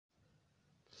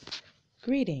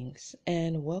Greetings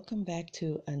and welcome back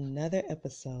to another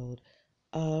episode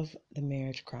of the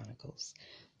Marriage Chronicles.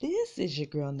 This is your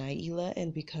girl Naila,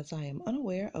 and because I am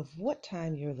unaware of what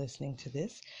time you're listening to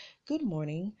this, good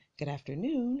morning, good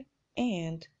afternoon,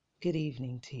 and good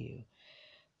evening to you.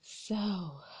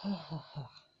 So,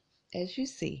 as you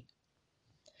see,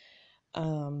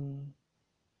 um,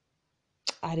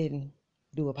 I didn't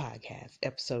do a podcast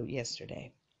episode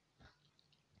yesterday.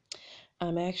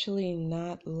 I'm actually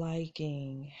not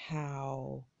liking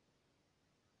how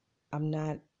I'm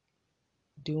not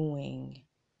doing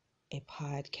a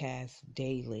podcast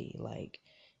daily. Like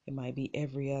it might be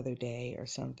every other day or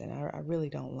something. I really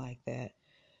don't like that.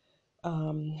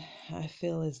 Um, I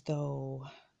feel as though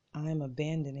I'm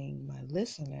abandoning my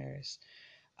listeners.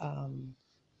 Um,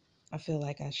 I feel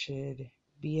like I should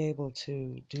be able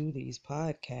to do these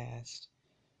podcasts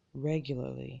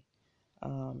regularly,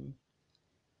 um,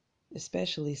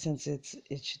 especially since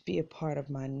it should be a part of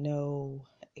my No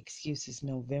Excuses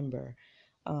November.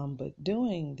 But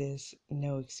doing this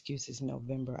No Excuses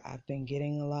November, I've been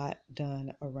getting a lot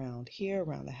done around here,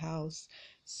 around the house.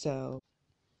 So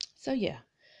yeah,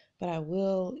 but I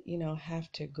will,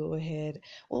 have to go ahead.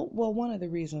 Well, one of the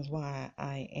reasons why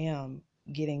I am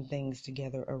getting things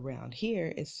together around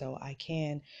here is so I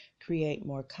can create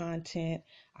more content.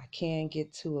 I can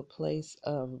get to a place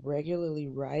of regularly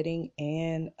writing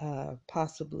and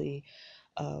possibly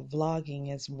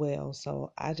vlogging as well.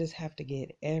 So I just have to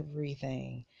get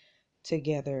everything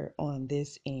together on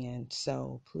this end.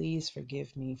 So please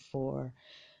forgive me for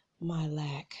my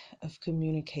lack of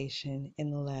communication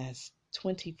in the last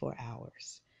 24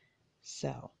 hours.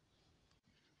 So,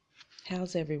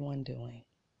 how's everyone doing?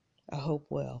 I hope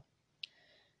well.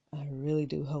 I really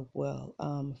do hope well.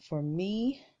 For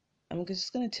me, I'm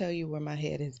just going to tell you where my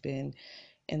head has been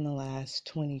in the last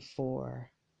 24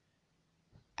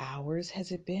 hours.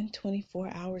 Has it been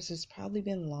 24 hours? It's probably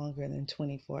been longer than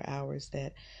 24 hours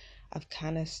that I've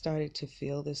kind of started to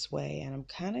feel this way, and I'm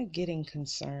kind of getting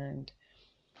concerned.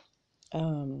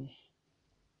 Um,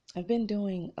 I've been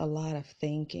doing a lot of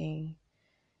thinking,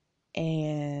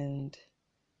 and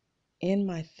in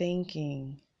my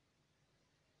thinking,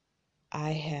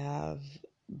 I have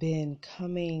been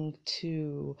coming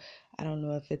to, I don't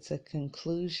know if it's a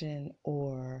conclusion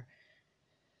or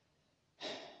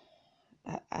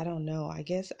I don't know. I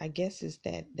guess it's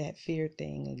that fear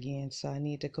thing again. So I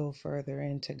need to go further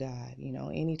into God.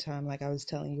 Anytime, like I was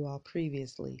telling you all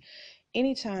previously,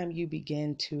 anytime you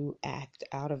begin to act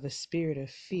out of a spirit of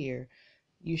fear,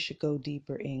 you should go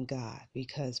deeper in God,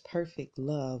 because perfect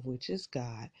love, which is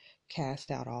God,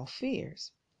 cast out all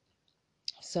fears.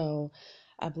 So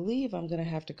I believe I'm going to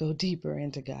have to go deeper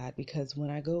into God, because when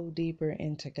I go deeper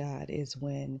into God is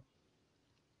when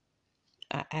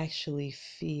I actually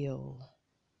feel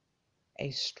a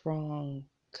strong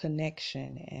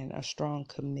connection and a strong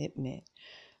commitment,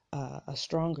 a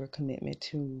stronger commitment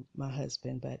to my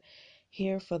husband. But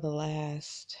here for the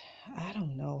last, I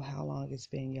don't know how long it's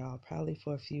been, y'all, probably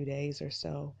for a few days or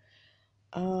so.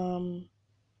 Um,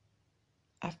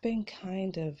 I've been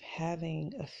kind of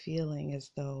having a feeling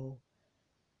as though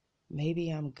maybe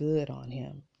I'm good on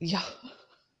him. Y'all,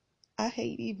 I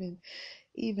hate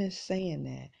even saying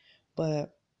that,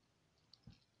 but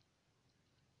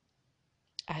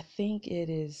I think it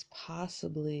is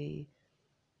possibly,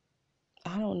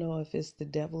 I don't know if it's the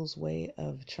devil's way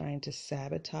of trying to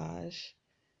sabotage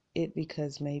it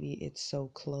because maybe it's so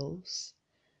close,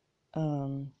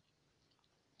 um,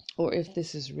 or if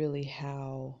this is really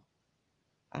how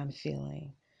I'm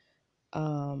feeling.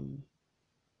 Um,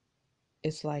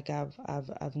 it's like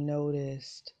I've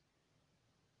noticed,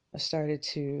 I started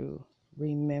to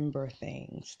remember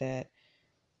things that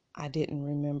I didn't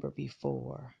remember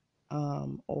before,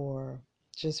 or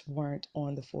just weren't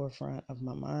on the forefront of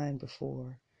my mind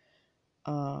before.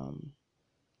 Um,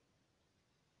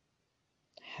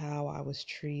 how I was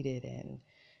treated and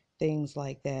things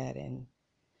like that. And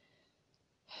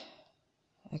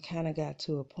I kind of got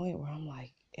to a point where I'm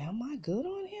like, am I good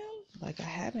on him? Like, I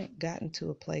haven't gotten to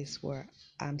a place where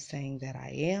I'm saying that I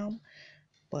am,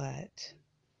 but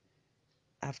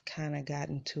I've kind of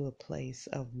gotten to a place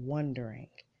of wondering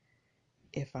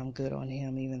if I'm good on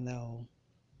him, even though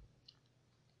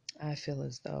I feel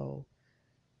as though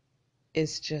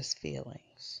it's just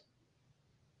feelings.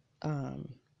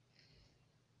 Um,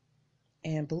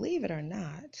 and believe it or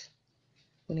not,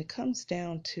 when it comes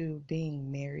down to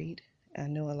being married, I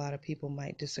know a lot of people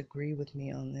might disagree with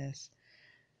me on this.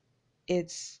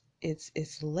 It's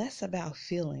less about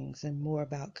feelings and more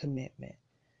about commitment.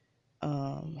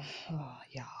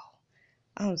 Y'all,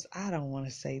 I don't want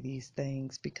to say these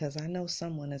things because I know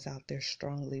someone is out there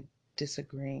strongly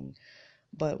disagreeing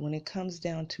But when it comes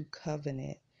down to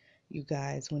covenant, you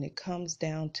guys, when it comes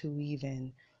down to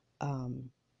even um,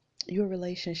 your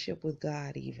relationship with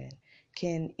God, even,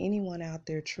 can anyone out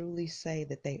there truly say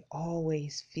that they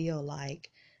always feel like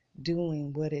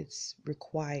doing what it's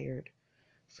required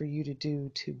for you to do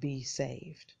to be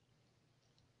saved?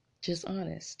 Just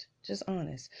honest. Just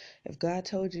honest. If God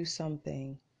told you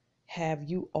something, have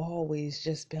you always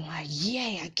just been like,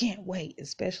 yay, I can't wait,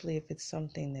 especially if it's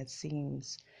something that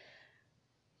seems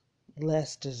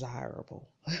less desirable?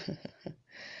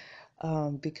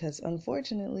 Because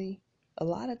unfortunately, a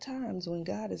lot of times when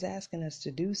God is asking us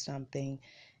to do something,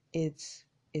 it's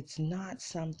it's not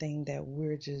something that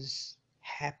we're just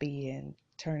happy and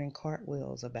turning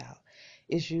cartwheels about.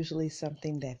 It's usually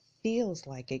something that feels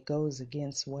like it goes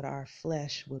against what our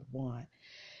flesh would want.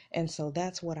 And so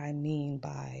that's what I mean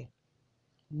by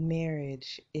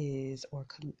marriage is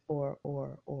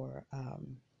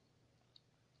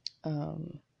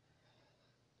um,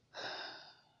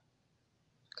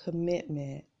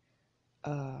 commitment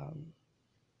um,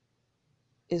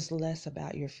 is less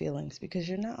about your feelings, because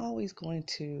you're not always going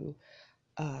to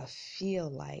feel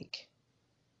like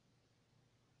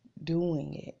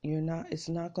doing it. It's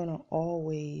not going to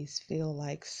always feel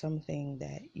like something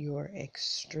that you're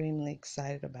extremely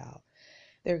excited about.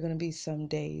 There are going to be some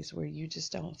days where you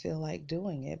just don't feel like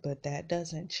doing it, but that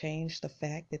doesn't change the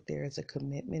fact that there is a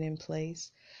commitment in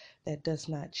place. That does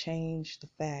not change the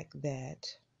fact that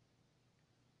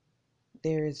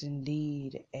there is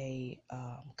indeed a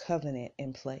covenant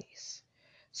in place.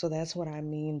 So that's what I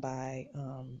mean by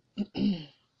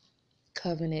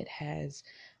covenant has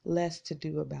less to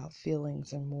do about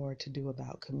feelings and more to do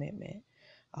about commitment.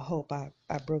 I hope I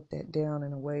broke that down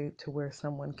in a way to where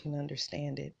someone can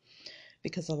understand it.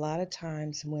 Because a lot of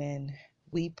times when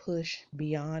we push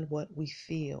beyond what we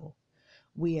feel,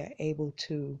 we are able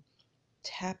to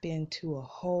tap into a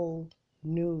whole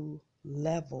new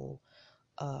level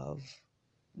of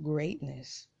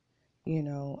greatness. You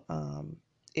know,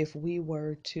 if we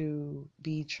were to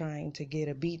be trying to get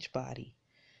a beach body,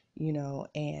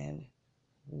 and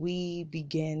we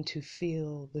begin to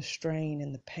feel the strain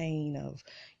and the pain of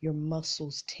your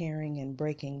muscles tearing and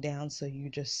breaking down, so you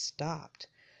just stopped,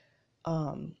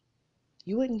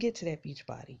 you wouldn't get to that beach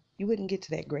body. You wouldn't get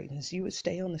to that greatness. You would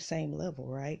stay on the same level,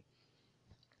 right?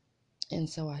 And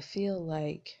so I feel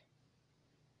like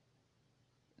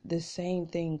the same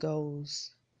thing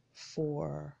goes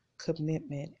for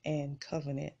commitment and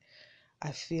covenant.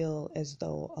 I feel as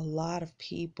though a lot of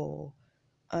people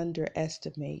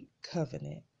underestimate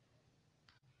covenant.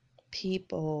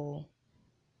 People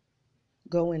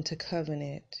go into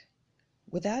covenant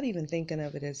without even thinking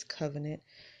of it as covenant.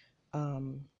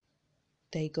 Um,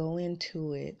 they go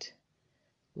into it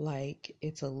like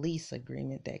it's a lease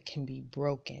agreement that can be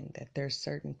broken, that there's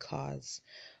certain clauses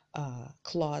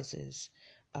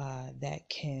that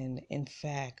can, in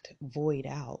fact, void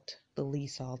out the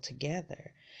lease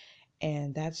altogether.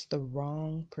 And that's the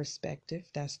wrong perspective.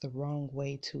 That's the wrong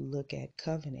way to look at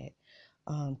covenant.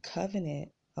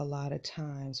 Covenant, a lot of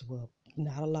times, well,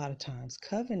 not a lot of times,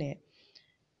 covenant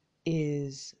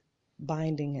is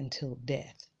binding until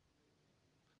death.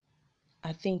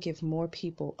 I think if more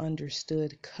people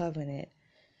understood covenant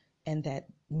and that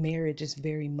marriage is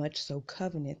very much so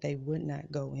covenant, they would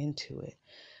not go into it.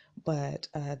 But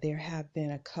there have been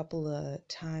a couple of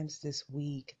times this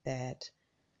week that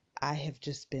I have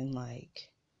just been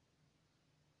like,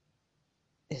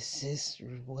 is this,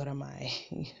 what am I,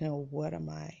 what am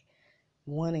I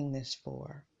wanting this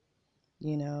for?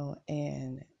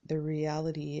 And the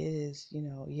reality is,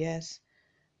 yes,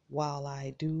 while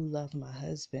I do love my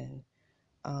husband,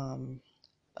 um,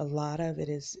 a lot of it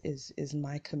is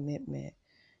my commitment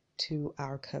to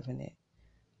our covenant.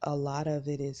 A lot of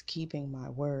it is keeping my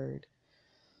word.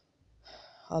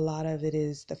 A lot of it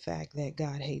is the fact that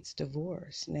God hates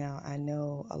divorce. Now, I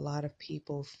know a lot of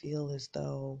people feel as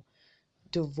though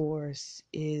divorce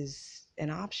is an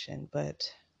option, but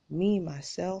me,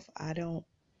 myself, I don't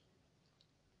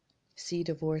see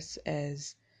divorce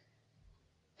as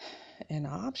an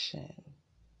option.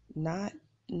 Not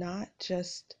not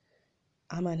just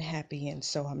I'm unhappy and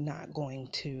so I'm not going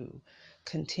to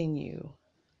continue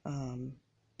um,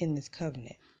 in this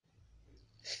covenant.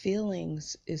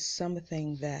 Feelings is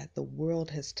something that the world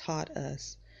has taught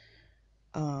us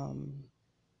um,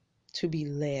 to be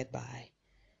led by.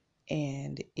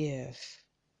 And if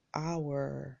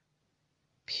our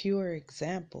pure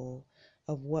example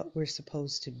of what we're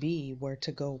supposed to be were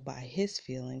to go by his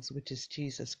feelings, which is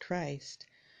Jesus Christ,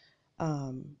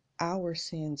 our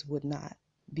sins would not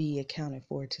be accounted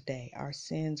for today. Our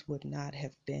sins would not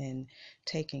have been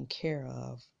taken care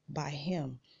of by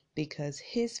him, because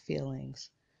his feelings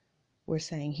were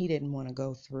saying he didn't want to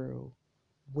go through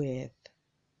with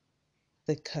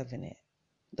the covenant,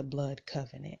 the blood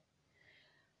covenant.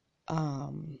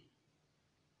 Do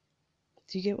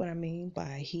you get what I mean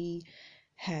by he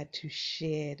had to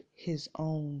shed his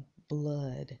own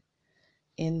blood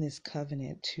in this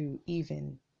covenant to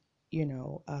even, you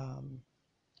know,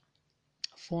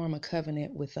 form a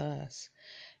covenant with us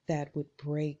that would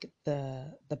break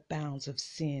the bounds of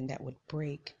sin, that would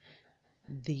break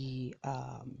the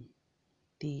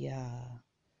the uh,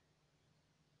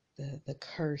 the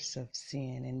curse of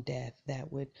sin and death,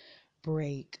 that would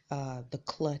break the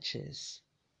clutches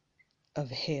of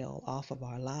hell off of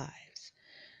our lives.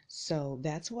 So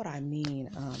that's what I mean.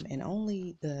 And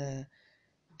only the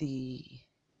the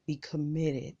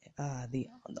committed, the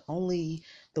only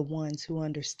the ones who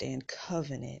understand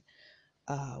covenant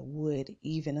would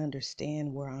even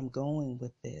understand where I'm going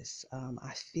with this.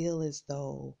 I feel as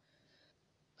though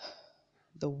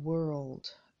the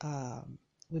world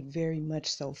would very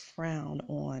much so frown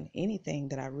on anything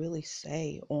that I really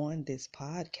say on this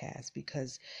podcast,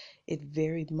 because it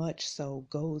very much so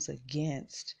goes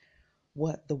against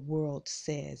what the world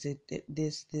says.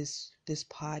 This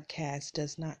podcast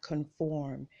does not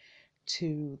conform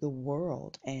to the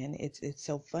world. And it's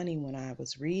so funny, when I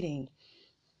was reading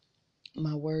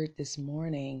my word this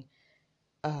morning,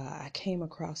 I came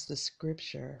across the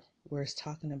scripture where it's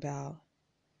talking about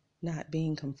not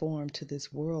being conformed to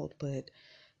this world, but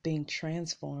being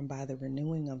transformed by the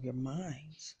renewing of your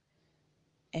minds.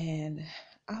 And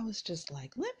I was just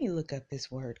like, let me look up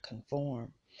this word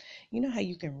conform. You know how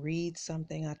you can read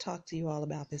something? I talk to you all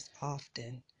about this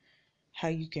often. How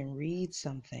you can read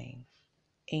something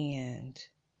and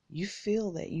you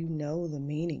feel that you know the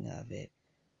meaning of it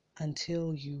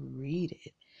until you read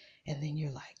it. And then you're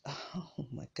like, oh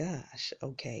my gosh,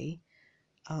 okay.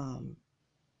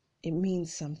 It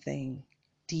means something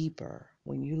deeper.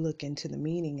 When you look into the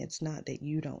meaning, it's not that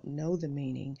you don't know the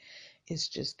meaning, it's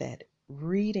just that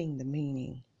reading the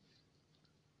meaning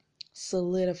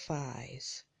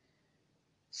solidifies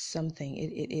something.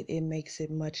 It makes it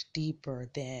much deeper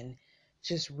than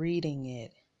just reading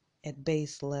it at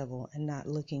base level and not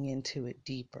looking into it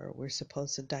deeper. We're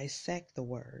supposed to dissect the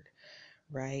word,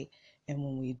 right? And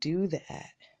when we do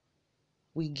that,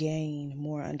 we gain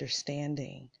more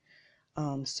understanding.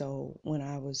 So when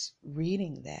I was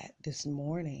reading that this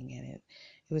morning, and it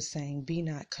was saying, be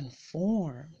not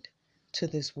conformed to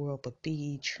this world, but be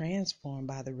ye transformed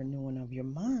by the renewing of your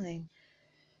mind,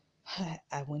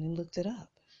 I went and looked it up.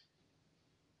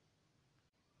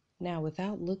 Now,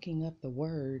 without looking up the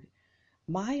word,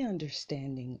 my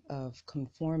understanding of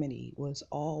conformity was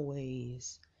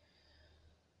always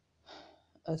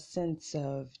a sense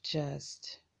of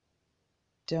just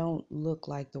don't look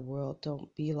like the world,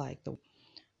 don't be like the.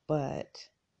 But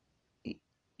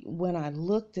when I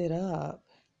looked it up,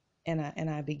 and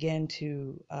I began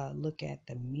to look at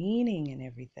the meaning and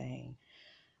everything,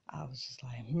 I was just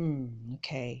like,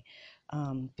 okay,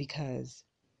 because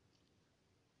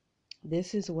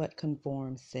this is what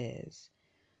conform says,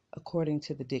 according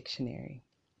to the dictionary.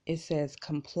 It says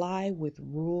comply with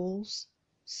rules,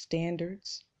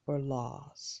 standards, or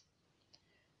laws,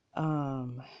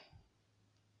 um,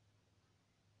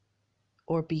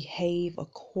 or behave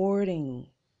according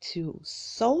to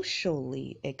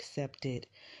socially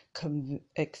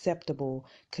acceptable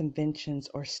conventions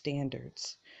or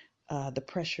standards. The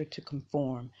pressure to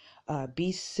conform,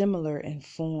 be similar in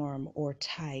form or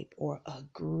type, or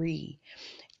agree.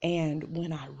 And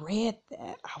when I read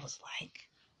that, I was like,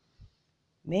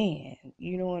 man,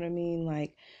 you know what I mean?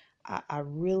 Like, I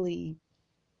really,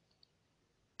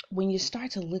 when you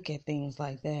start to look at things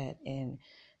like that and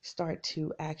start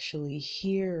to actually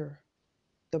hear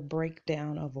the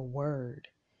breakdown of a word,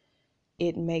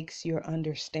 it makes your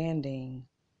understanding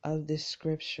of this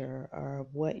scripture or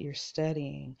of what you're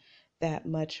studying that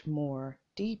much more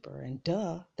deeper. And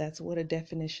that's what a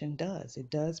definition does. It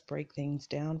does break things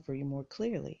down for you more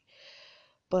clearly.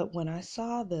 But when I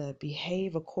saw the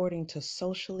behave according to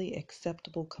socially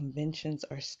acceptable conventions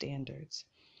or standards,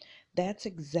 that's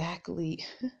exactly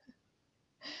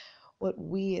what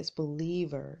we as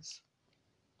believers,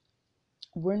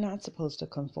 we're not supposed to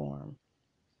conform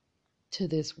to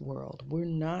this world. We're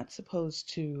not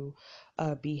supposed to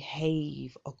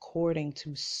behave according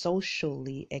to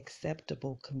socially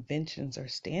acceptable conventions or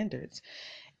standards.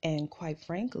 And quite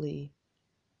frankly,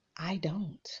 I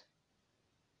don't.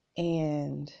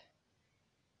 And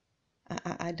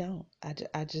I don't.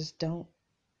 I just don't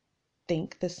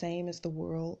think the same as the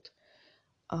world.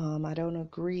 I don't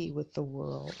agree with the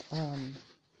world.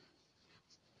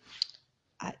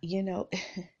 I, you know,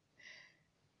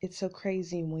 it's so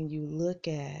crazy when you look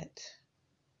at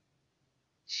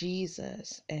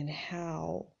Jesus and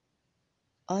how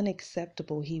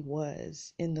unacceptable he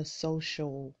was in the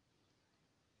social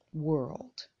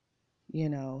world. You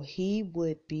know, he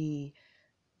would be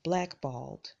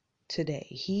blackballed today.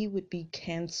 He would be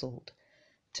canceled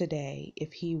today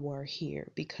if he were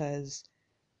here, because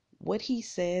what he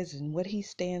says and what he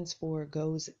stands for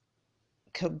goes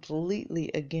completely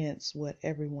against what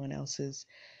everyone else is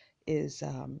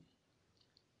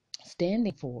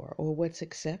standing for, or what's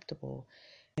acceptable.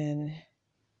 And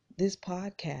this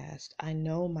podcast, I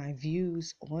know my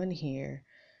views on here,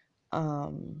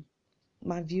 um,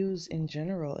 my views in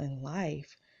general in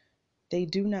life, they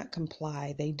do not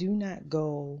comply. They do not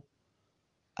go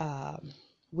um,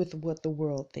 with what the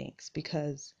world thinks,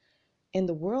 because in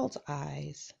the world's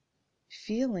eyes,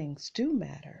 feelings do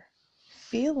matter.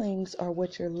 Feelings are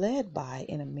what you're led by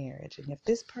in a marriage. And if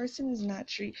this person is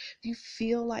not if you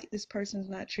feel like this person is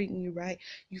not treating you right,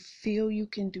 you feel you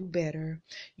can do better,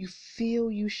 you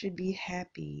feel you should be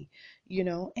happy, you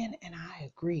know, and I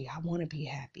agree, I want to be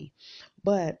happy.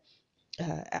 But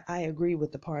I agree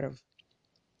with the part of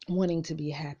wanting to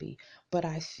be happy. But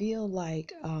I feel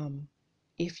like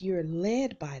if you're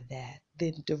led by that,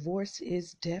 then divorce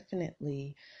is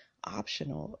definitely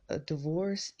optional. A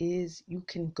divorce is, you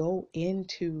can go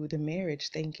into the marriage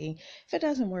thinking, if it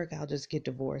doesn't work, I'll just get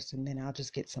divorced and then I'll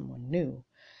just get someone new.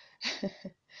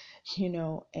 You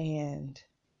know, and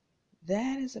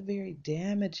that is a very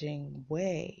damaging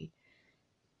way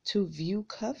to view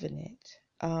covenant.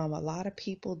 A lot of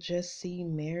people just see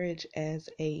marriage as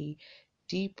a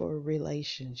deeper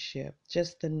relationship,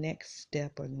 just the next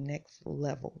step or the next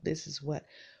level. This is what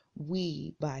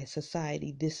we, by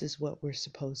society, this is what we're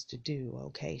supposed to do.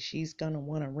 Okay, she's going to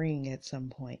want a ring at some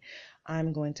point.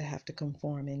 I'm going to have to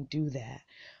conform and do that.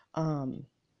 Um,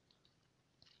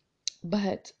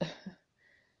 but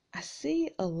I see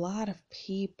a lot of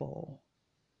people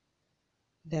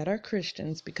that are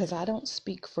Christians, because I don't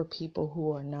speak for people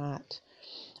who are not.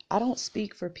 I don't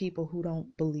speak for people who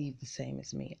don't believe the same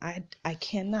as me. I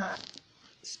cannot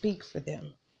speak for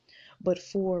them. But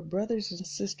for brothers and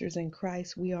sisters in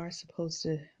Christ, we are supposed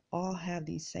to all have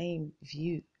these same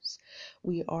views.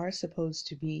 We are supposed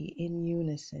to be in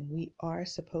unison. We are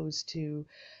supposed to,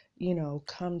 you know,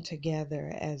 come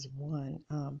together as one.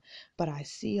 But I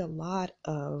see a lot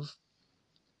of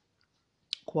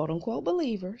quote unquote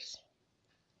believers,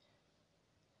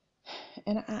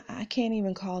 and I can't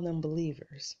even call them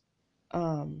believers.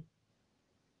 Um,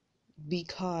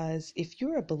 because if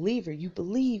you're a believer, you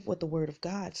believe what the Word of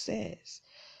God says.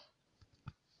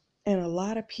 And a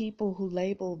lot of people who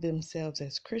label themselves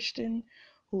as Christian,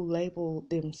 who label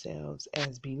themselves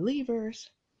as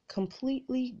believers,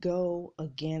 completely go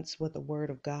against what the Word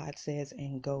of God says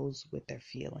and goes with their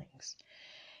feelings.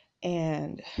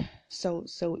 And so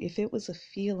if it was a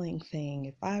feeling thing,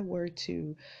 if I were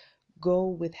to go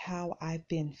with how I've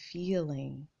been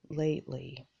feeling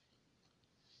lately,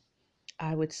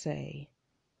 I would say,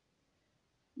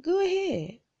 go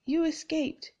ahead. You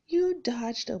escaped. You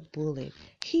dodged a bullet.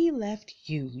 He left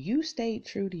you. You stayed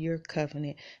true to your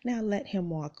covenant. Now let him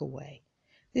walk away.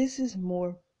 This is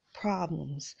more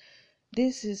problems.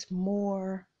 This is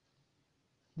more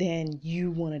than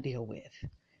you want to deal with.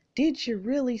 Did you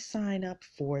really sign up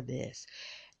for this?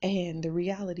 And the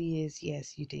reality is,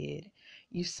 yes, you did.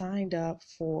 You signed up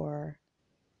for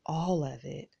all of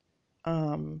it,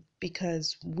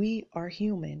 because we are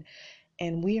human.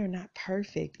 And we are not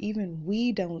perfect. Even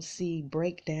we don't see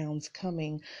breakdowns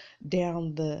coming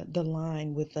down the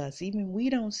line with us. Even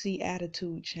we don't see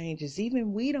attitude changes.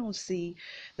 Even we don't see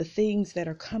the things that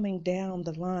are coming down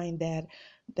the line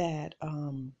that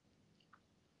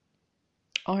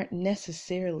aren't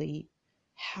necessarily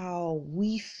how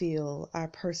we feel our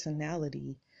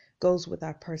personality goes with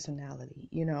our personality,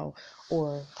 you know,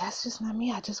 or that's just not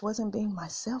me. I just wasn't being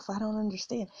myself. I don't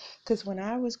understand. Because when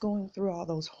I was going through all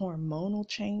those hormonal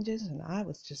changes and I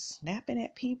was just snapping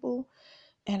at people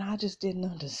and I just didn't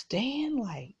understand,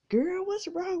 like, girl, what's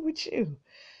wrong with you?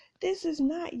 This is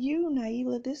not you,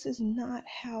 Naila. This is not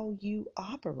how you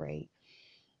operate.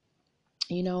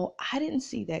 You know, I didn't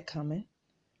see that coming.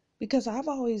 Because I've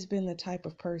always been the type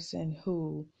of person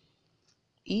who,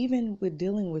 even with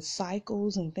dealing with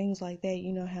cycles and things like that,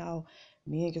 you know how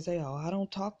men can say, oh, I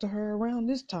don't talk to her around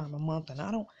this time of month.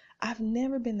 And I've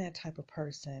never been that type of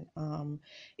person.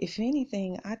 If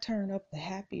anything, I turn up the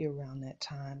happy around that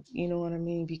time. You know what I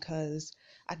mean? Because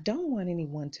I don't want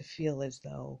anyone to feel as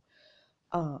though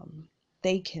um,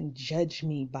 they can judge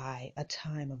me by a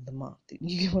time of the month.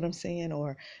 You get what I'm saying?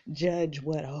 Or judge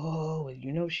what, oh,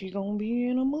 you know, she's going to be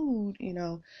in a mood, you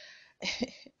know.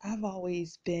 I've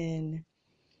always been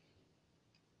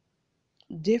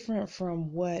different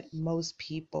from what most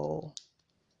people.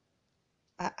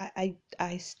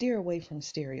 I steer away from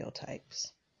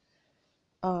stereotypes.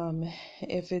 Um,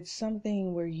 if it's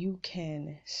something where you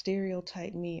can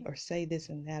stereotype me or say this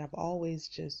and that, I've always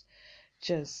just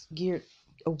geared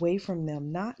away from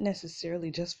them, not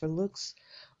necessarily just for looks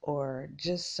or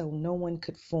just so no one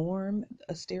could form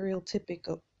a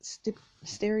stereotypical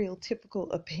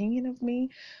opinion of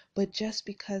me, but just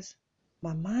because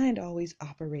my mind always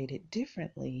operated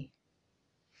differently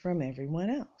from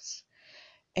everyone else.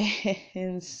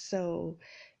 And so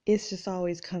it's just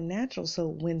always come natural. So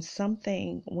when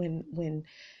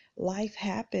life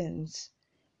happens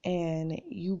and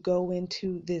you go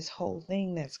into this whole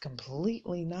thing that's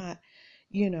completely not,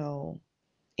 you know,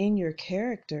 in your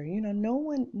character, no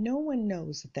one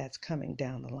knows that that's coming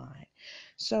down the line.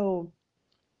 So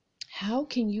how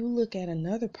can you look at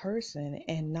another person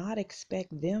and not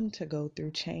expect them to go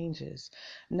through changes,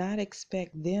 not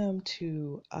expect them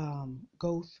to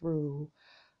go through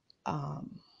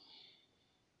um,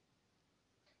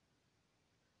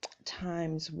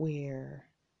 times where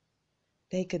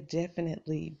they could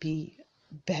definitely be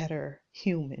better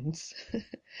humans?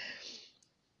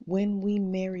 When we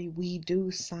marry, we do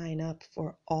sign up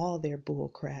for all their bull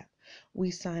crap.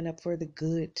 We sign up for the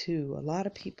good too. A lot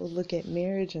of people look at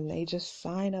marriage and they just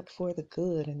sign up for the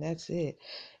good and that's it.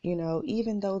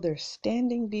 Even though they're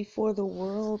standing before the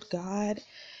world, God,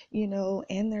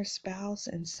 and their spouse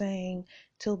and saying,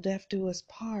 till death do us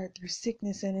part, through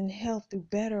sickness and in health, through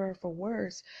better or for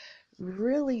worse,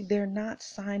 really they're not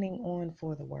signing on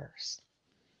for the worst.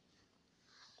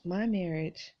 My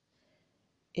marriage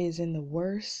is in the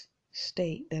worst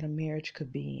state that a marriage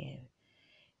could be in.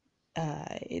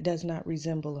 It does not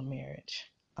resemble a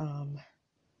marriage.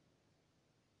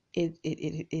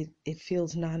 It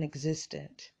feels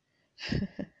non-existent.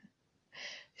 It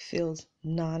feels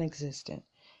non-existent.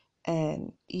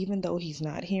 And even though he's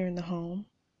not here in the home,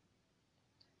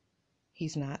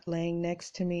 he's not laying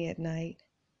next to me at night.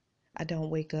 I don't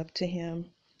wake up to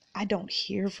him. I don't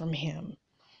hear from him.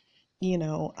 You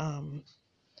know,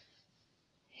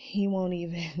 he won't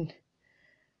even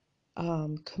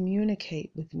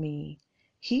communicate with me.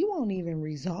 He won't even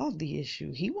resolve the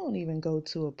issue. He won't even go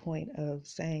to a point of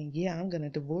saying, yeah, I'm going to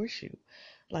divorce you.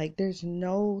 Like, there's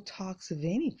no talks of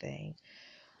anything.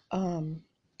 Do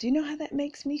you know how that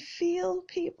makes me feel,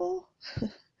 people?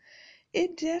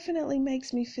 It definitely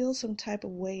makes me feel some type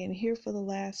of way. And here for the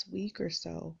last week or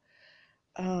so,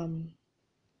 um,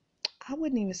 I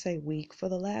wouldn't even say week, for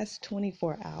the last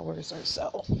 24 hours or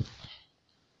so,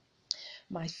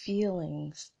 my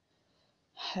feelings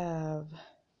have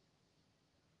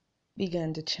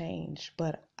begun to change.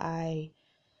 But I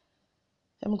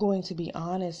am going to be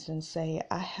honest and say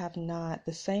I have not,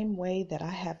 the same way that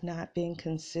I have not been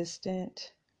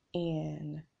consistent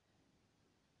in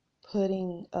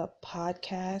putting up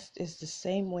podcasts, is the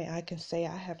same way I can say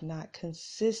I have not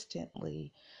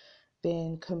consistently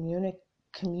been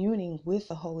communing with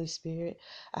the Holy Spirit.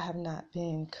 I have not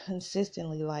been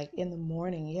consistently, like, in the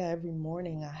morning. Yeah, every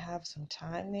morning I have some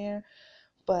time there,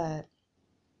 but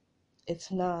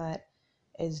it's not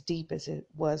as deep as it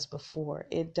was before.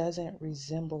 It doesn't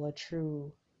resemble a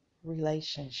true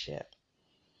relationship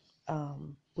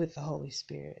with the Holy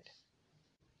Spirit.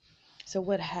 So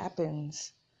what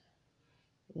happens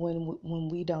when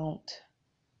we don't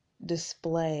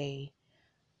display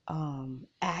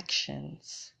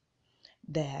actions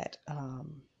that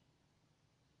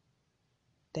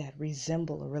that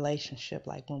resemble a relationship?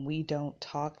 Like when we don't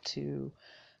talk to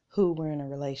who we're in a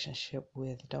relationship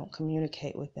with, don't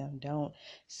communicate with them, don't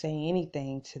say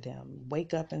anything to them,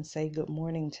 wake up and say good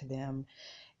morning to them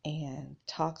and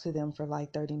talk to them for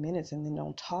like 30 minutes and then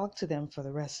don't talk to them for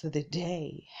the rest of the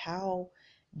day. How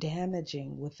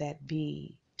damaging would that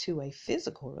be to a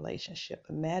physical relationship?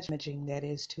 Imagine that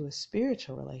is to a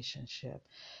spiritual relationship.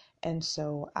 And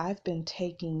so I've been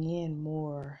taking in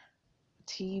more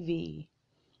TV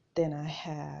than I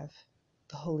have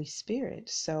the Holy Spirit.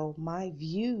 So my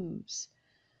views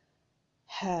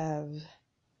have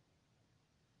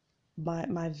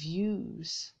my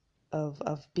views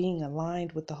of being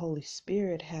aligned with the Holy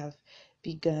Spirit have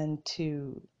begun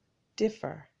to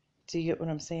differ. Do you get what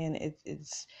I'm saying?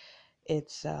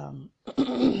 It's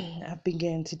I've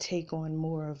begun to take on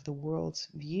more of the world's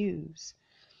views,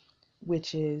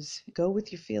 which is go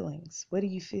with your feelings. What do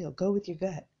you feel? Go with your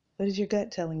gut. What is your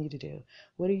gut telling you to do?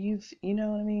 What are you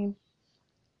know what I mean?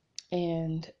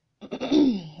 And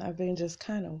I've been just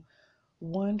kind of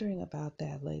wondering about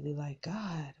that lately, like,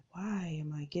 God, why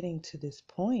am I getting to this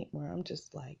point where I'm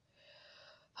just like,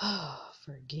 oh,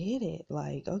 forget it.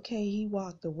 Like, okay, he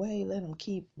walked away, let him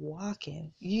keep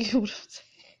walking. You know what I'm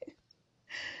saying?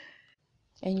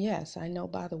 And yes, I know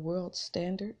by the world's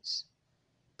standards,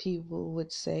 people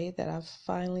would say that I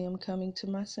finally am coming to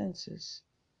my senses.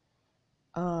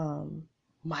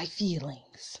 My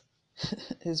feelings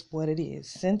is what it is.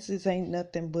 Senses ain't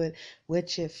nothing but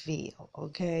what you feel,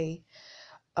 okay?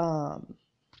 Um,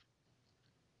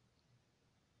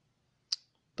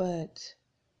 but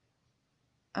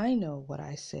I know what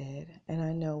I said and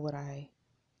I know what I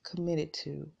committed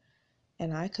to.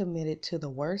 And I committed to the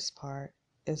worst part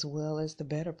as well as the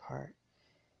better part.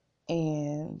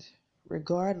 And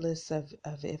regardless of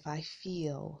if I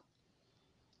feel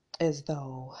as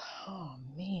though, oh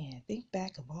man, think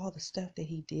back of all the stuff that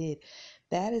he did,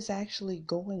 that is actually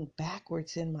going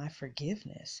backwards in my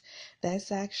forgiveness.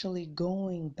 That's actually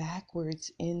going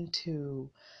backwards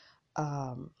into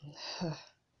um,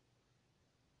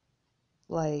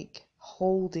 like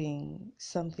holding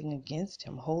something against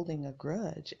him, holding a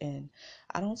grudge. And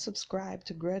I don't subscribe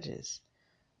to grudges.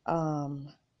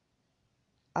 Um,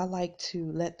 I like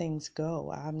to let things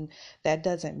go. That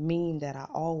doesn't mean that I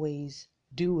always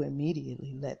do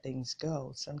immediately let things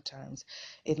go. Sometimes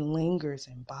it lingers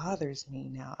and bothers me.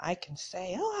 Now I can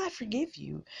say, "Oh, I forgive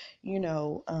you,"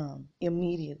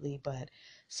 immediately, but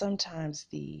sometimes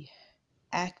the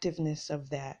activeness of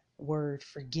that word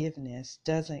forgiveness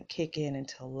doesn't kick in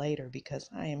until later because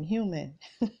I am human.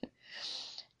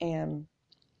 And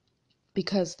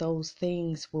because those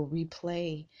things will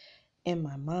replay in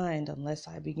my mind unless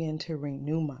I begin to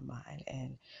renew my mind.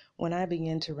 And when I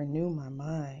begin to renew my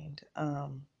mind,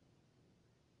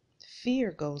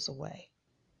 fear goes away.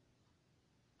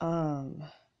 Um,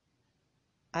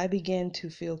 I begin to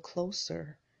feel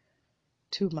closer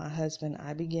to my husband.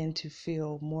 I begin to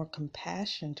feel more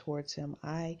compassion towards him.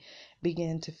 I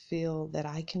begin to feel that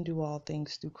I can do all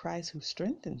things through Christ who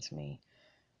strengthens me.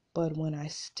 But when I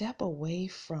step away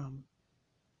from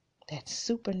that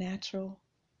supernatural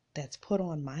that's put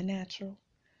on my natural,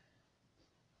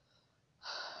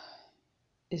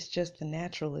 it's just the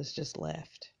natural is just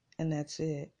left, and that's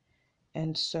it.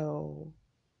 And so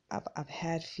I've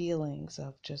had feelings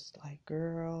of just like,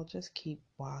 girl, just keep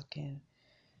walking.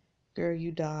 Girl,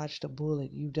 you dodged a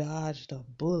bullet. You dodged a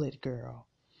bullet, girl.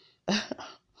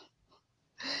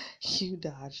 You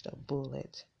dodged a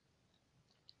bullet.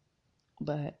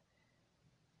 But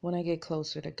when I get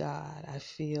closer to God, I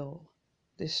feel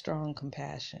this strong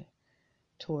compassion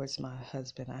towards my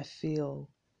husband. I feel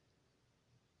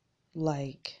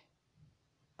like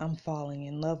I'm falling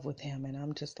in love with him. And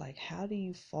I'm just like, how do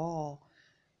you fall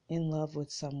in love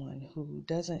with someone who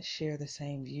doesn't share the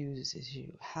same views as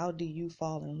you? How do you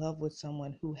fall in love with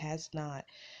someone who has not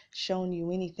shown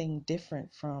you anything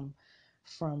different from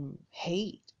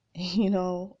hate?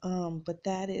 But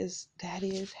that is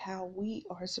how we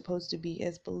are supposed to be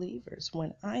as believers.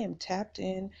 When I am tapped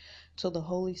in to the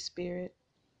Holy Spirit,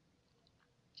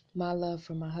 my love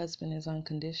for my husband is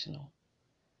unconditional.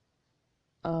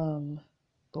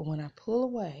 But when I pull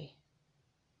away,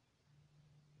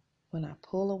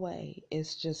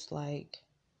 it's just like,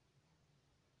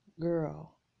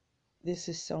 girl, this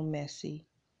is so messy.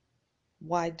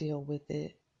 Why deal with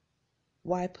it?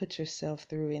 Why put yourself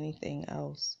through anything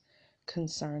else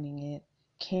concerning it?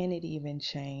 Can it even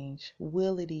change?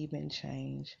 Will it even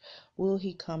change? Will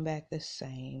he come back the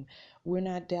same? We're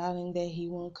not doubting that he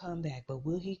won't come back, but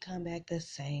will he come back the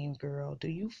same, girl? Do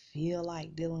you feel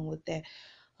like dealing with that?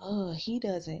 Oh, he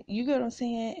doesn't. You get what I'm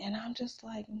saying? And I'm just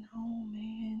like, no,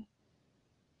 man.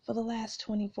 For the last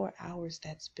 24 hours,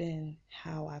 that's been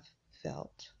how I've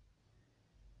felt.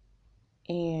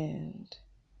 And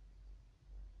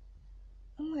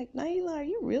I'm like, Naila, are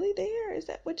you really there? Is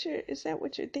that what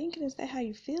you're thinking? Is that how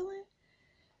you're feeling?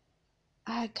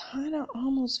 I kind of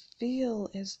almost feel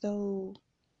as though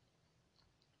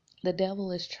the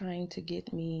devil is trying to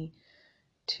get me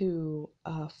to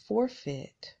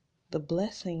forfeit the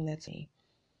blessing that's me.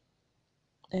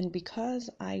 And because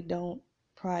I don't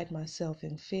pride myself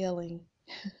in failing,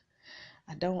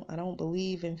 I don't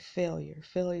believe in failure.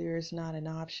 Failure is not an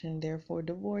option, therefore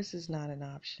divorce is not an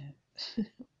option.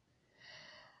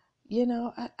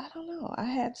 I don't know. I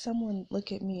had someone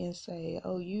look at me and say,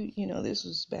 oh, this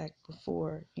was back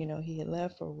before, he had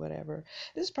left or whatever.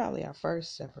 This is probably our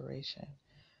first separation.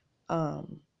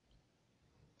 Um,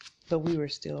 but we were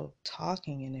still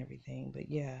talking and everything. But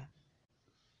yeah,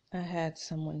 I had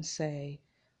someone say,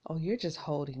 oh, you're just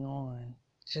holding on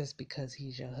just because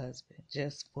he's your husband,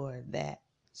 just for that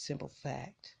simple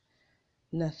fact.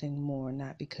 Nothing more,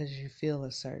 not because you feel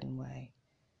a certain way.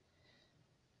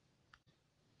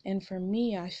 And for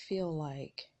me, I feel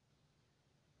like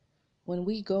when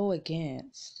we go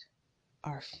against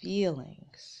our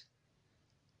feelings,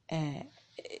 and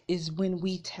is when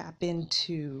we tap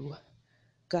into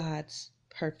God's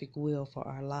perfect will for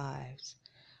our lives.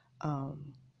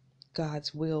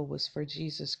 God's will was for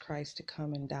Jesus Christ to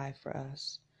come and die for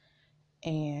us,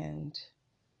 and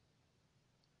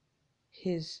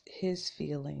his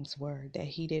feelings were that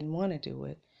he didn't want to do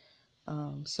it.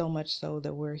 So much so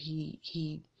that where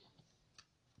he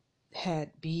had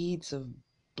beads of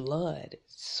blood,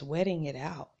 sweating it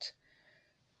out.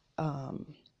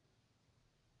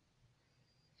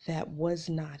 That was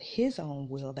not his own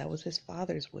will, that was his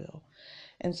Father's will.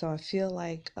 And so I feel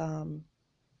like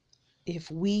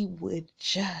if we would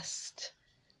just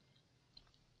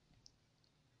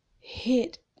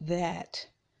hit that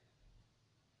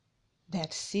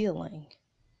ceiling,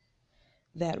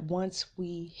 that once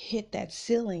we hit that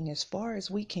ceiling as far as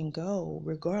we can go,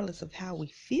 regardless of how we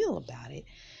feel about it,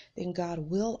 then God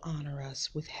will honor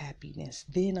us with happiness.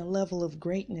 Then a level of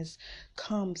greatness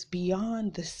comes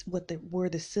beyond this, where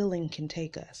the ceiling can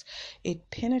take us. It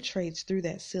penetrates through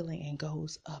that ceiling and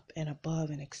goes up and above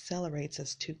and accelerates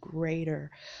us to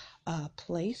greater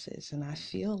places. And I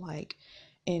feel like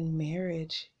in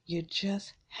marriage, you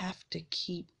just have to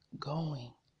keep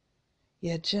going.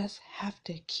 You just have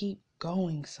to keep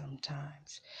going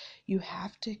sometimes. You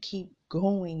have to keep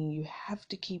going. You have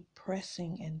to keep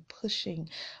pressing and pushing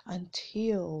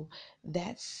until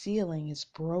that ceiling is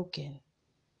broken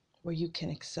where you can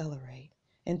accelerate.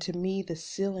 And to me, the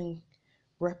ceiling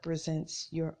represents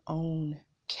your own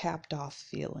capped off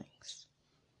feelings,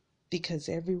 because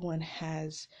everyone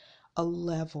has a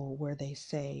level where they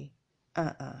say,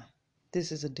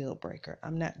 this is a deal breaker.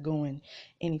 I'm not going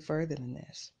any further than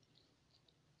this.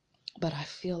 But I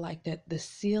feel like that the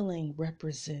ceiling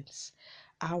represents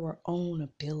our own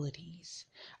abilities,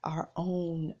 our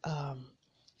own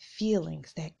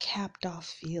feelings, that capped off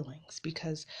feelings,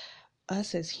 because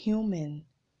us as humans,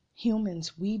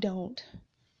 we don't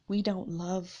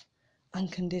love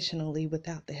unconditionally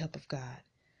without the help of God.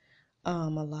 A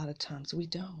lot of times we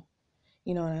don't.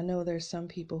 And I know there's some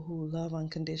people who love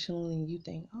unconditionally, and you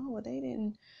think, oh, well, they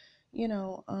didn't,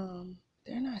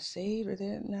 they're not saved, or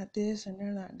they're not this and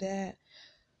they're not that.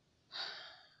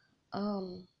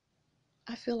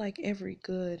 I feel like every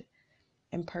good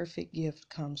and perfect gift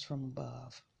comes from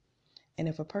above. And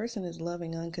if a person is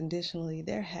loving unconditionally,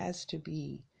 there has to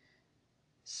be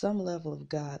some level of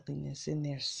godliness in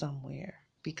there somewhere,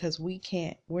 because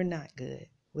we're not good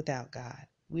without God.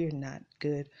 We're not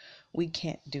good. We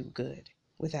can't do good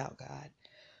without God.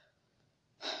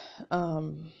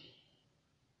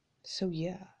 So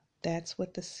yeah, that's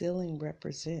what the ceiling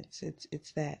represents.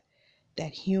 It's that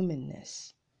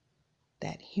humanness,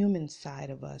 that human side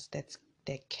of us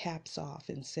that caps off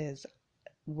and says,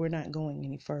 we're not going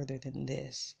any further than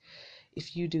this.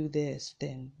 If you do this,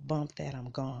 then bump that, I'm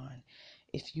gone.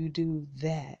 If you do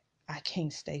that, I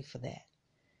can't stay for that.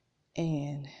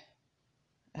 And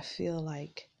I feel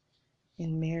like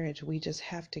in marriage, we just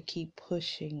have to keep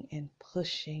pushing and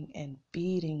pushing and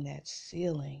beating that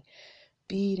ceiling,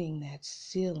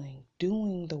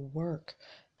 doing the work.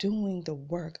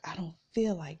 I don't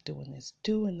feel like doing this,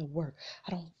 doing the work.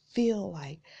 I don't feel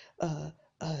like I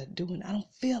don't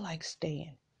feel like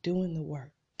staying, doing the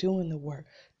work, doing the work,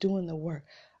 doing the work.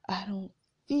 I don't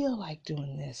feel like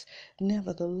doing this.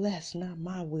 Nevertheless, not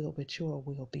my will, but your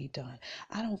will be done.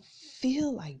 I don't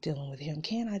feel like dealing with him.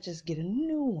 Can't I just get a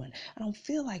new one? I don't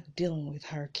feel like dealing with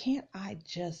her. Can't I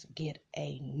just get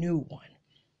a new one?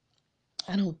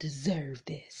 I don't deserve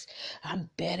this. I'm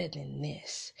better than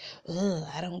this.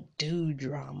 I don't do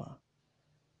drama.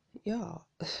 Y'all,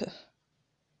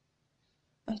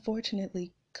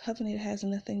 unfortunately, covenant has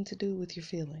nothing to do with your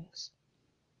feelings.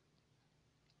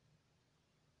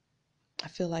 I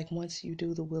feel like once you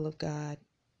do the will of God,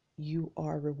 you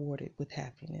are rewarded with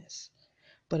happiness.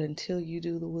 But until you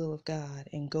do the will of God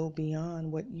and go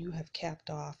beyond what you have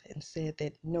capped off and said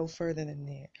that no further than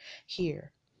there,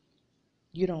 here,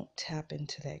 you don't tap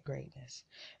into that greatness.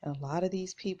 And a lot of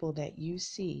these people that you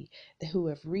see who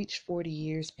have reached 40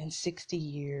 years and 60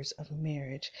 years of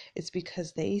marriage, it's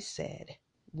because they said,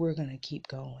 we're going to keep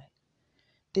going.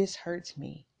 This hurts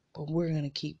me, but we're going to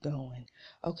keep going.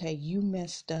 Okay, you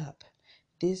messed up.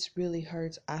 This really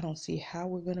hurts. I don't see how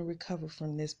we're going to recover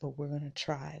from this, but we're going to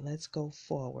try. Let's go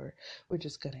forward. We're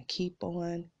just going to keep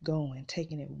on going,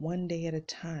 taking it one day at a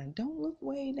time. Don't look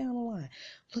way down the line.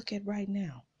 Look at right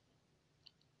now.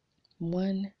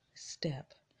 One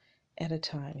step at a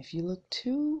time. If you look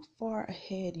too far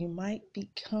ahead, you might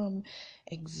become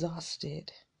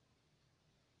exhausted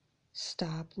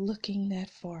Stop looking that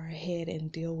far ahead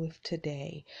and deal with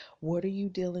today. What are you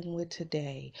dealing with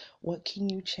today? What can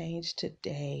you change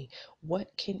today?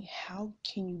 How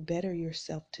can you better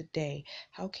yourself today?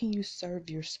 How can you serve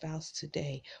your spouse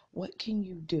today? What can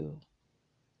you do?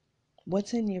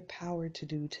 What's in your power to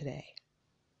do today?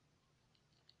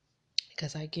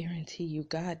 Because I guarantee you,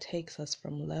 God takes us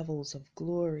from levels of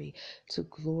glory to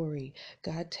glory.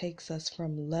 God takes us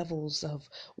from levels of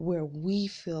where we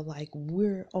feel like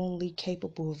we're only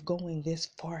capable of going this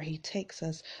far. He takes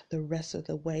us the rest of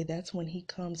the way. That's when he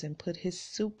comes and put his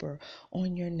super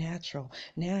on your natural.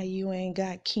 Now you ain't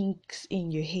got kinks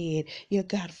in your head. You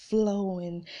got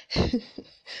flowing,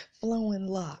 flowing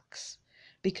locks.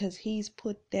 Because he's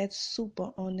put that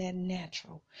super on that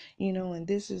natural. And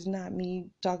this is not me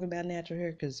talking about natural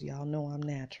hair because y'all know I'm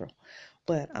natural,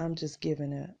 but I'm just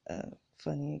giving a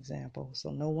funny example. So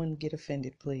no one get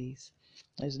offended, please.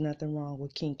 There's nothing wrong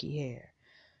with kinky hair,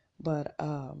 but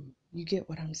you get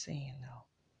what I'm saying, though.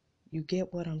 You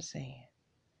get what I'm saying.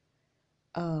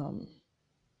 Um,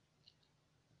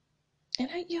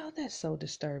 y'all, that's so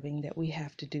disturbing that we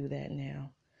have to do that now.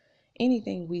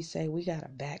 Anything we say, we gotta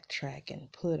backtrack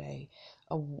and put a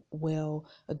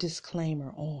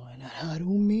disclaimer on. I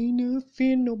don't mean to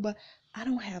offend nobody. I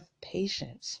don't have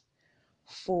patience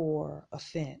for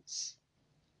offense.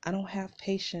 I don't have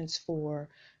patience for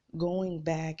going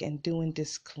back and doing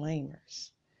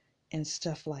disclaimers and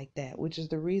stuff like that, which is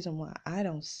the reason why I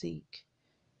don't seek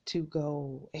to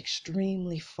go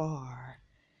extremely far,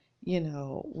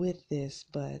 with this,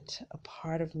 but a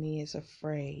part of me is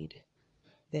afraid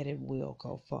that it will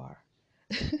go far.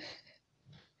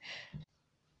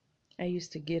 I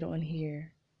used to get on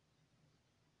here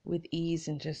with ease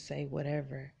and just say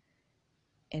whatever.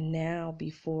 And now,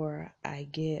 before I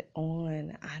get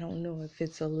on, I don't know if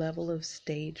it's a level of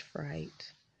stage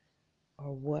fright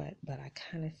or what, but I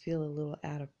kind of feel a little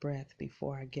out of breath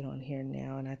before I get on here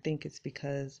now. And I think it's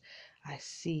because I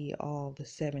see all the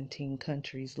 17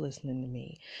 countries listening to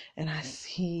me. And I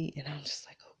see, and I'm just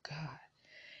like, oh God.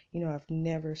 I've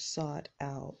never sought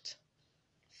out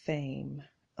fame.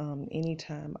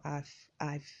 Anytime I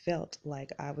felt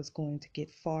like I was going to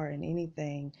get far in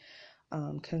anything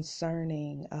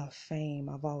concerning fame,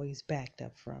 I've always backed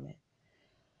up from it.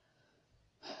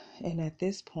 And at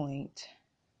this point,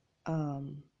 I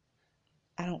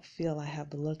don't feel I have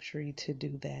the luxury to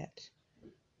do that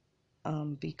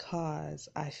because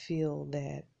I feel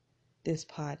that this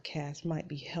podcast might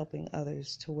be helping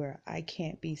others to where I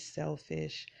can't be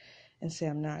selfish and say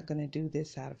I'm not going to do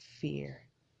this out of fear.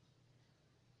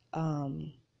 I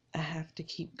have to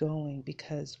keep going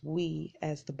because we,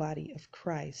 as the body of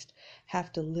Christ,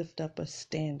 have to lift up a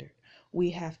standard.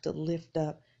 We have to lift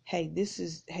up,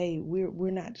 we're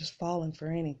not just falling for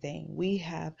anything.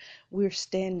 We're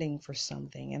standing for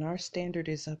something, and our standard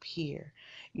is up here,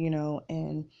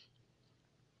 and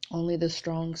only the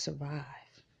strong survive.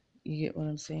 You get what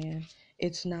I'm saying?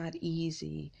 It's not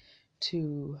easy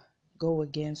to go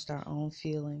against our own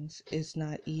feelings. It's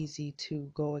not easy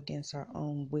to go against our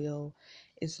own will.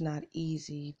 It's not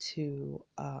easy to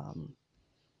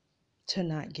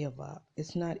not give up.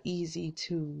 It's not easy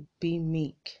to be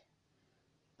meek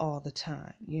all the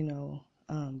time.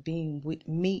 Being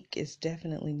meek is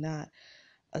definitely not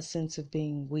a sense of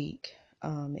being weak.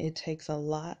 It takes a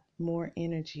lot more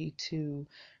energy to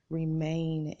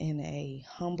remain in a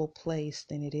humble place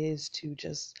than it is to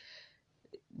just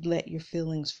let your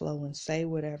feelings flow and say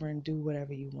whatever and do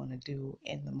whatever you want to do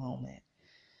in the moment.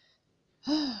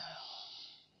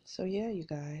 So yeah, you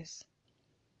guys,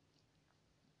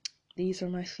 these are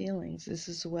my feelings. This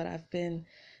is what I've been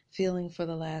feeling for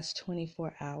the last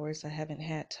 24 hours. I haven't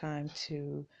had time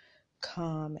to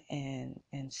come and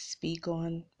speak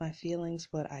on my feelings,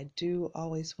 but I do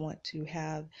always want to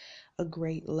have a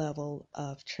great level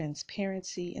of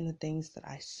transparency in the things that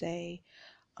I say,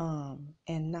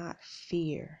 and not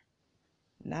fear,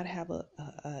 not have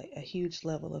a huge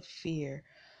level of fear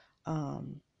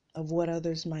of what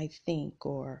others might think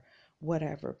or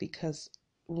whatever, because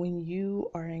when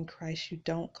you are in Christ, you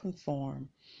don't conform,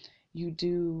 you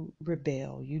do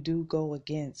rebel, you do go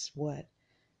against what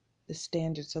the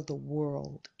standards of the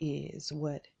world is,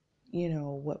 what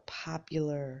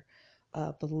popular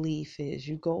belief is.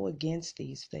 You go against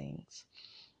these things,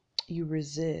 you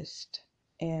resist,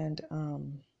 and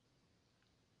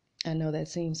I know that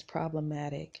seems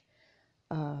problematic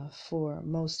for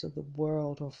most of the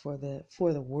world, or for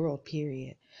the world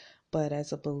period. But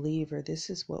as a believer, this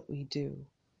is what we do.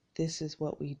 This is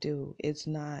what we do. It's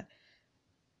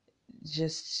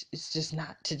just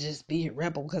not to just be a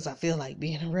rebel because I feel like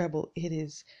being a rebel. It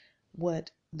is what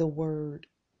the word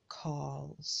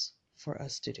calls for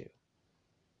us to do.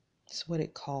 It's what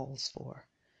it calls for.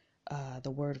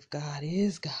 The word of God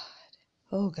is God.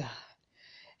 Oh God.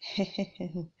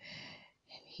 And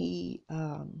he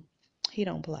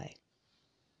don't play.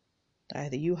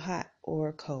 Either you hot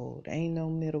or cold. Ain't no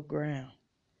middle ground.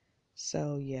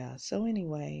 So yeah. So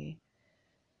anyway,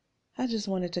 I just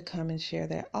wanted to come and share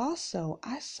that. Also,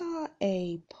 I saw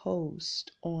a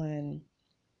post on,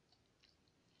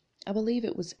 I believe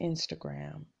it was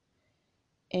Instagram,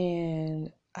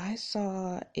 and I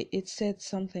saw it said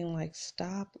something like,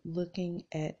 stop looking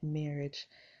at marriage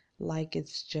like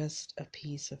it's just a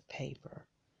piece of paper.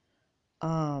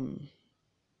 What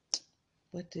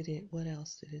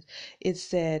else did it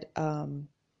said,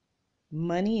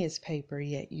 money is paper,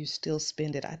 yet you still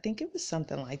spend it. I think it was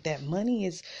something like that. Money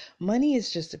is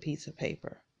just a piece of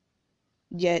paper,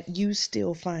 yet you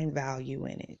still find value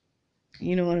in it.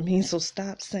 You know what I mean? So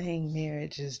stop saying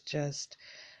marriage is just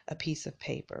a piece of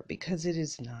paper, because it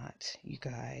is not, you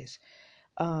guys.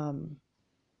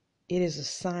 It is a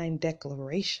signed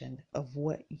declaration of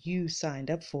what you signed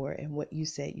up for and what you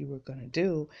said you were going to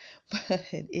do, but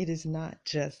it is not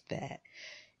just that.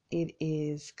 It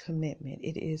is commitment.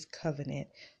 It is covenant.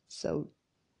 So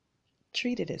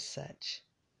treat it as such.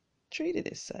 Treat it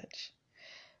as such.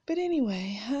 But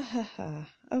anyway, ha ha ha.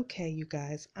 Okay, you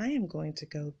guys, I am going to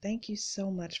go. Thank you so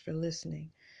much for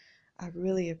listening. I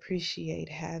really appreciate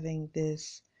having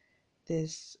this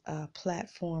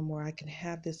platform where I can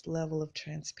have this level of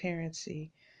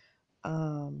transparency.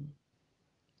 I'm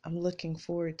looking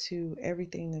forward to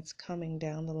everything that's coming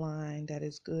down the line that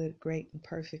is good, great, and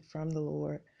perfect from the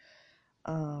Lord.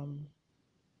 And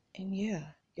yeah,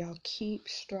 y'all keep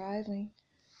striving,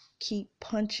 keep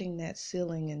punching that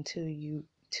ceiling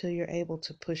till you're able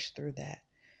to push through that.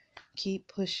 Keep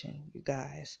pushing, you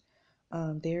guys.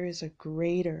 There is a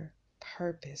greater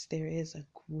purpose. There is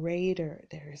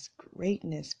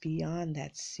greatness beyond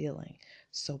that ceiling.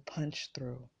 So punch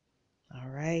through. All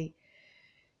right.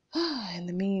 In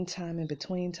the meantime, in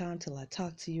between time, till I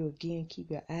talk to you again,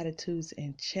 keep your attitudes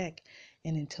in check.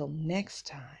 And until next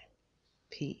time,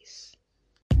 peace.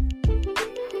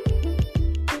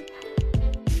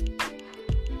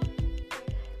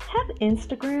 Have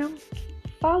Instagram?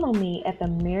 Follow me at the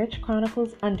Marriage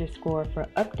Chronicles _ for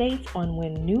updates on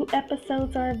when new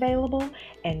episodes are available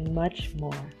and much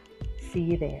more. See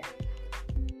you there.